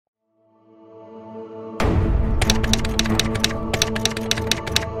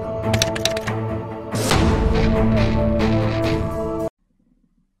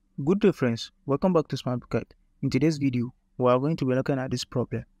Good day friends, welcome back to Smart Guide. In today's video, we are going to be looking at this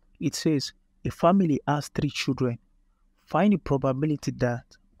problem. It says, a family has 3 children. Find the probability that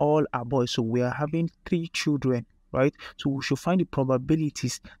all are boys. So we are having 3 children, right? So we should find the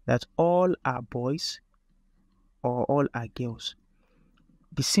probabilities that all are boys or all are girls.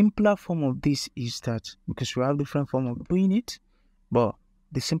 The simpler form of this is that, because we have different form of doing it, but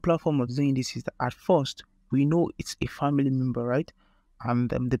the simpler form of doing this is that at first, we know it's a family member, right?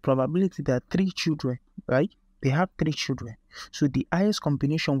 And the probability that 3 children, right? They have 3 children. So the highest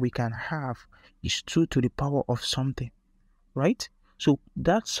combination we can have is 2 to the power of something, right? So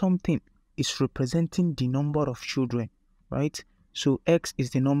that something is representing the number of children, right? So X is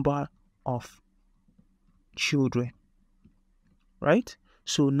the number of children, right?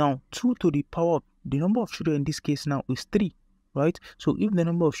 So now 2 to the power of the number of children in this case now is 3, right? So if the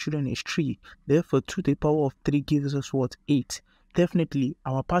number of children is 3, therefore 2 to the power of 3 gives us what? 8. Definitely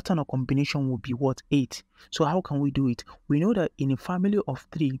our pattern of combination will be what? 8. So how can we do it? We know that in a family of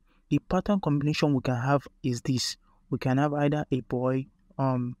 3, the pattern combination we can have is this. We can have either a boy,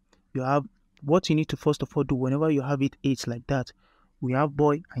 you have what you need to first of all do whenever you have it 8 like that. We have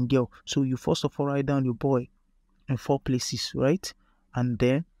boy and girl. So you first of all write down your boy in 4 places, right? And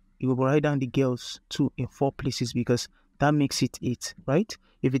then you will write down the girls too in 4 places, because that makes it 8, right?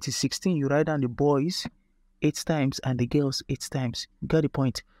 If it is 16, you write down the boys 8 times and the girls 8 times. You got the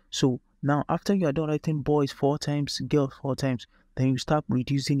point? So now after you are done writing boys 4 times, girls 4 times, then you start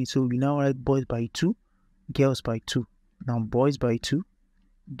reducing it. So you now write boys by 2, girls by 2. Now boys by 2,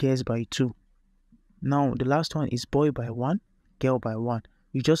 girls by 2. Now the last one is boy by 1, girl by 1.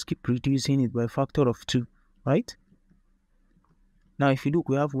 You just keep reducing it by a factor of 2, right? Now, if you look,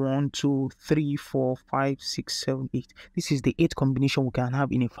 we have 1, 2, 3, 4, 5, 6, 7, 8. This is the 8th combination we can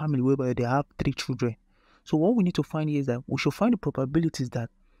have in a family whereby they have 3 children. So what we need to find here is that we should find the probabilities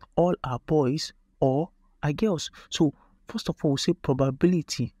that all are boys or are girls. So first of all, we say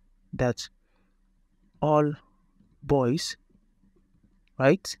probability that all boys,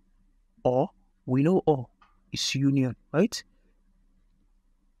 right? Or we know all is union, right?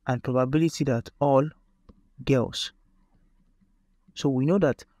 And probability that all girls. So we know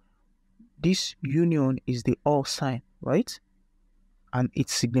that this union is the all sign, right? And it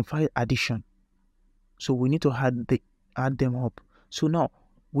signifies addition. So we need to add them up. So now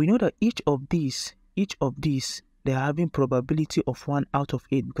we know that each of these, they're having probability of 1 out of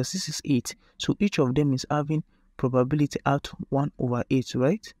 8, because this is 8. So each of them is having probability out 1 over 8,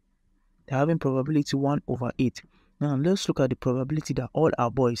 right? They're having probability 1 over 8. Now let's look at the probability that all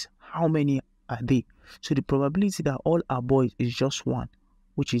are boys. How many are they? So the probability that all are boys is just 1,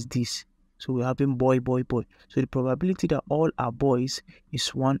 which is this. So we're having boy, boy, boy. So the probability that all are boys is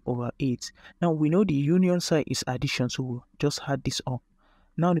 1 over 8. Now we know the union sign is addition, so we'll just add this up.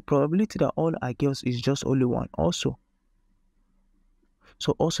 Now the probability that all are girls is just only 1 also.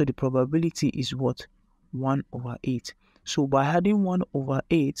 So also the probability is what? 1 over 8. So by adding 1 over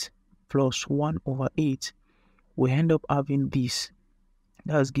 8 plus 1 over 8, we end up having this.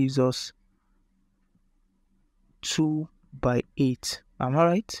 That gives us 2 by 8. Am I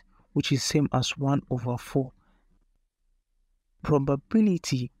right? Which is same as 1 over 4.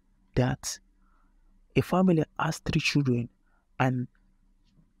 Probability that a family has 3 children and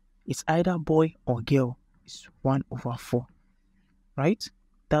it's either boy or girl is 1 over 4. Right?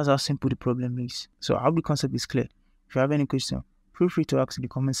 That's how simple the problem is. So I hope the concept is clear. If you have any question, feel free to ask in the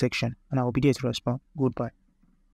comment section and I will be there to respond. Goodbye.